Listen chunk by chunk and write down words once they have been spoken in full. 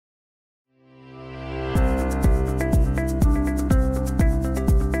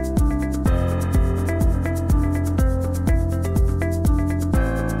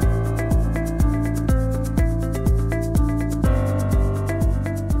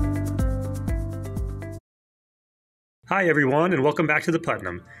Hi everyone, and welcome back to the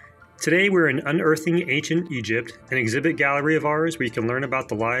Putnam. Today we're in Unearthing Ancient Egypt, an exhibit gallery of ours where you can learn about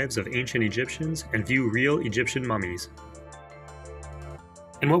the lives of ancient Egyptians and view real Egyptian mummies.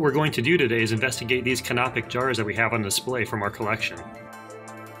 And what we're going to do today is investigate these canopic jars that we have on display from our collection.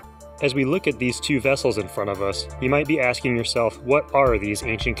 As we look at these two vessels in front of us, you might be asking yourself, what are these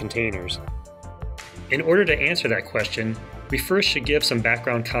ancient containers? In order to answer that question, we first should give some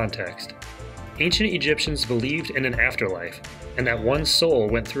background context. Ancient Egyptians believed in an afterlife, and that one's soul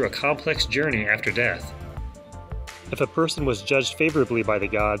went through a complex journey after death. If a person was judged favorably by the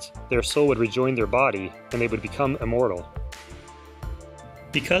gods, their soul would rejoin their body, and they would become immortal.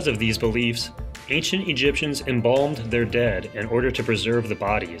 Because of these beliefs, ancient Egyptians embalmed their dead in order to preserve the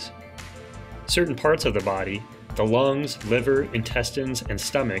bodies. Certain parts of the body, the lungs, liver, intestines, and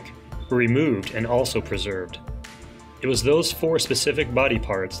stomach, were removed and also preserved. It was those four specific body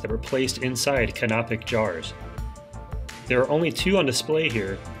parts that were placed inside canopic jars. There are only two on display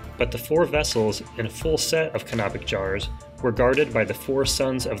here, but the four vessels in a full set of canopic jars were guarded by the four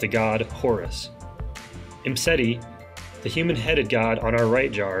sons of the god Horus. Imseti, the human-headed god on our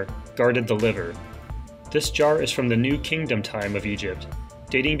right jar, guarded the liver. This jar is from the New Kingdom time of Egypt,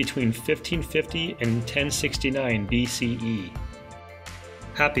 dating between 1550 and 1069 BCE.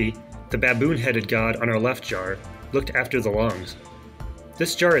 Hapi, the baboon-headed god on our left jar, looked after the lungs.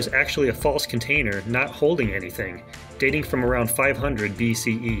 This jar is actually a false container not holding anything, dating from around 500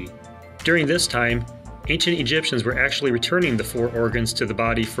 BCE. During this time, ancient Egyptians were actually returning the four organs to the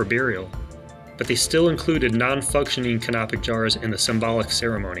body for burial, but they still included non-functioning canopic jars in the symbolic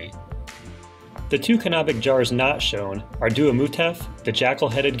ceremony. The two canopic jars not shown are Duamutef, the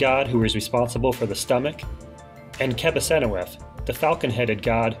jackal-headed god who was responsible for the stomach, and Kebesenawef, the falcon-headed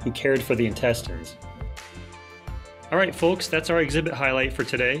god who cared for the intestines. Alright folks, that's our exhibit highlight for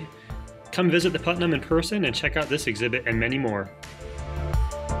today. Come visit the Putnam in person and check out this exhibit and many more.